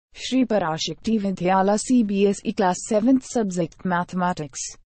Shri Parasakthi Vidyalaya Cbse class 7th subject mathematics.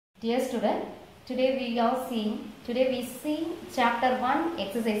 Dear student, today we see chapter 1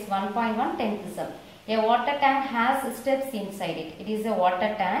 exercise 1.1 10th sum. A water tank has steps inside it. It is a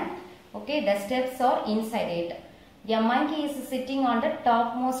water tank. Okay, the steps are inside it. A monkey is sitting on the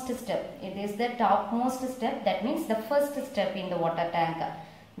topmost step. It is the topmost step. That means the first step in the water tank.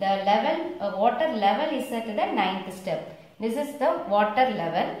 The water level is at the 9th step. This is the water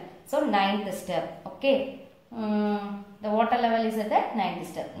level. So 9th step. Okay. The water level is at the 9th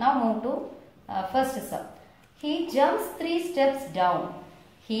step. Now move to first sum. He jumps 3 steps down.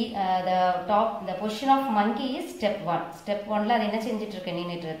 The position of monkey is step 1. Step 1 la adena senjittirukku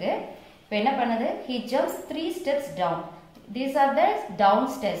ninittirukku. Ipo enna panadhu? He jumps 3 steps down. These are the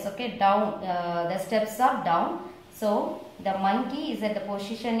downstairs. Okay, down. The steps are down. So the monkey is at the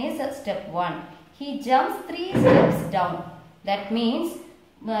position is step 1. He jumps 3 steps down. That means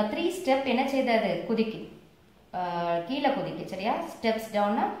 3 step enna cheydadu kudiki. Keela kudiki சரியா? Steps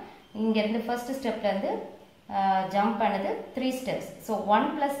down na inga irundhu first step la irundhu jump panadhu 3 steps. So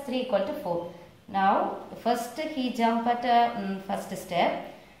 1 plus 3 equal to 4. Now first he jump at first step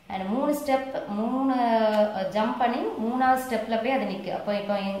and 3 step 3 jump panni 3வது stepல போய் அது நிக்கு. அப்ப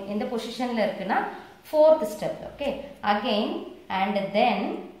இப்போ இந்த பொசிஷன்ல இருக்குனா 4th step. Okay, again and then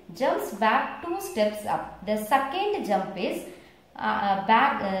jumps back 2 steps up. The second jump is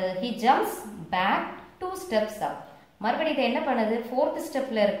he jumps back 2 steps up. மறுபடியும் இது என்ன பண்ணுது? 4th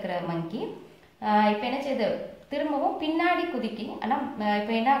stepல இருக்கிற monkey இப்போ என்ன செய்யுது? திரும்பவும் பின்னாடி குதிக்கி. ஆனா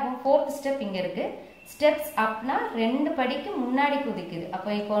இப்போ என்ன ஆகும்? 4th step இங்க இருக்கு. Steps upனா 2 படிக்கு முன்னாடி குதிக்குது. அப்ப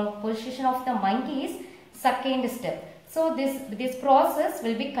இப்போ position of the monkey is second step. So this process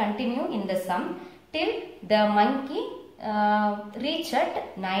will be continue in the sum till the monkey reach at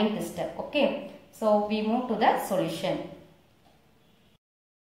 9th step. Okay, so we move to the solution.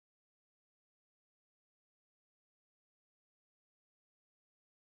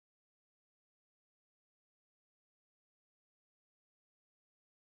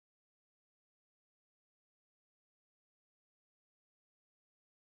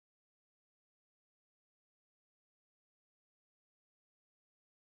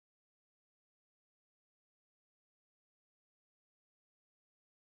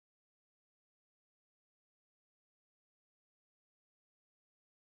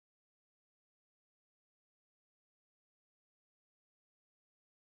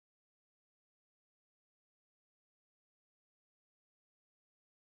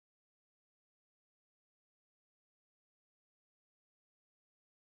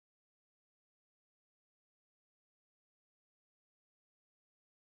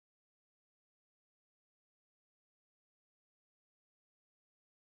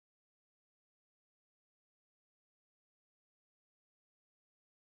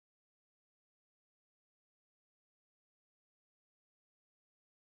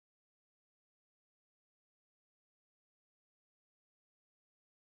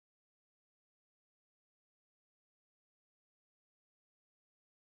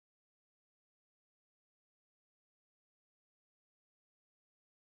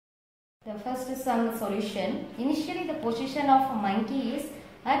 The first sum solution. Initially the position of a monkey is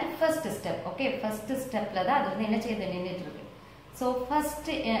at first step. Okay, first step la da adu enna cheydhu ninnitirukku. So first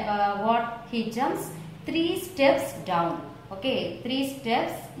what he jumps 3 steps down. Okay, 3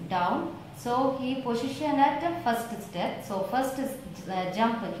 steps down. So he position at the first step. So first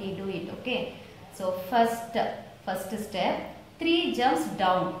jump he do it. Okay, so first step 3 jumps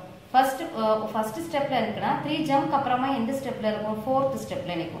down. First step la irukna 3 jump அப்புறமா எந்த ஸ்டெப்ல இருக்கும்? 4th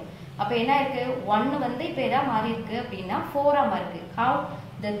ஸ்டெப்ல நிக்கும். அப்ப என்ன இருக்கு? 1 வந்து இப்ப எதா மாறி இருக்கு அப்படினா 4 ஆ மாறி இருக்கு. How?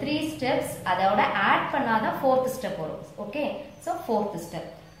 The 3 steps அதோட ஆட் பண்ணாதான் 4th step வரும். Okay, so 4th step.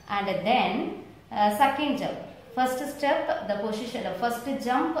 And then second jump. First step the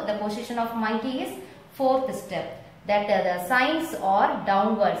position of monkey is 4th step. That the signs are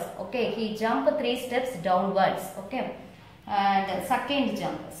downwards. Okay, he jump 3 steps downwards. Okay, and second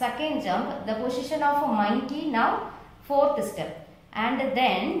jump the position of monkey now 4th step. And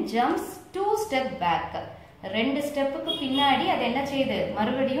then jumps 2 step back. 2 ஸ்டெப்புக்கு பின்னாடி அது என்ன செய்யுது?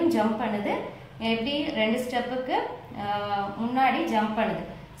 மறுபடியும் jump பண்ணுது. எப்படி? 2 ஸ்டெப்புக்கு முன்னாடி ஜம்ப் பண்ணுது.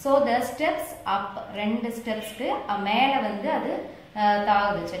 So the steps up 2 ஸ்டெப்ஸ்க்கு மேல வந்து அது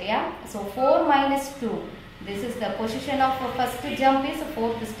தாவுது. சரியா? So 4 minus 2. This is the position of first jump is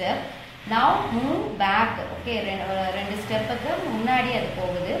 4th step. Now move back. Okay, 2 ஸ்டெப்புக்கு முன்னாடி அது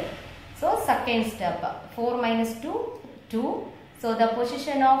போகுது. So second step. 4 minus 2 2. So the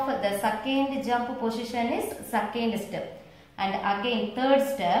position of the second jump position is second step. And again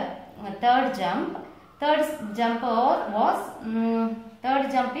third jump was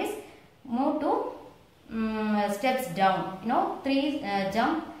Third jump is move to steps down.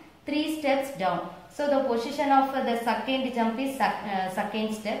 3 steps down. So the position of the second jump is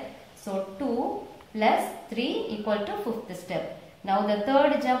second step. So 2 plus 3 equal to 5th step. Now the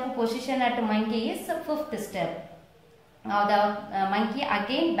third jump position at monkey is 5th step. Now the monkey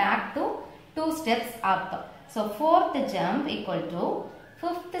again back to 2 steps up. So 4th jump equal to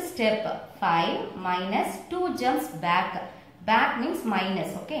 5th step 5 minus 2 jumps back. Back means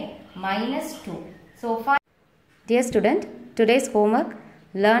minus, okay, minus 2. So 5. Dear student, today's homework,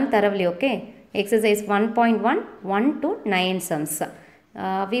 learn thoroughly, okay. Exercise 1.1, 1 to 9 sums.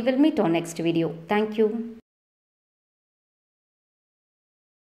 We will meet on next video. Thank you.